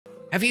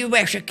Have you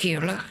met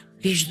Aquila?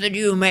 He's the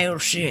new male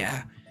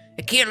seer.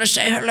 Aquila,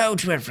 say hello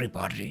to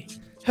everybody.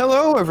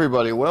 Hello,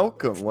 everybody.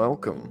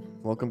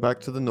 Welcome back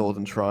to the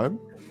Northern Tribe.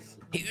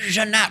 He's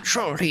a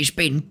natural. He's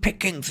been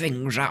picking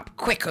things up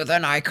quicker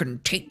than I can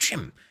teach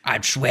him.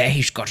 I'd swear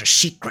he's got a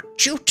secret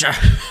tutor.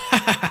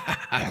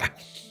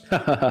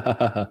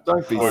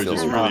 Don't be Or silly.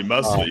 just really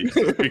muscly.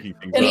 Picking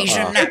things He's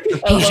up.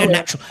 He's a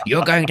natural.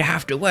 You're going to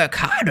have to work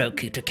hard,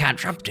 Oki, to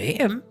catch up to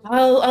him.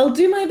 I'll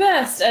do my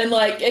best. And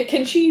like,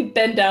 can she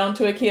bend down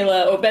to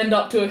Aquila or bend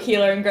up to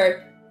Aquila and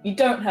go, "You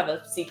don't have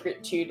a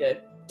secret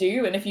tutor, do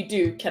you? And if you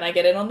do, can I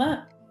get in on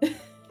that?"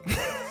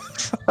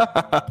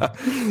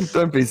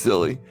 Don't be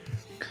silly.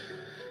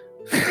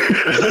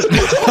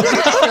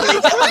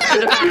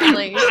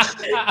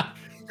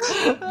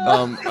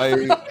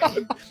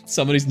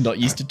 Someone who's not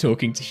used to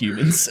talking to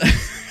humans.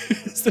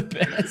 It's the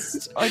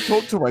best. I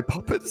talk to my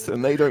puppets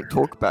and they don't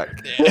talk back.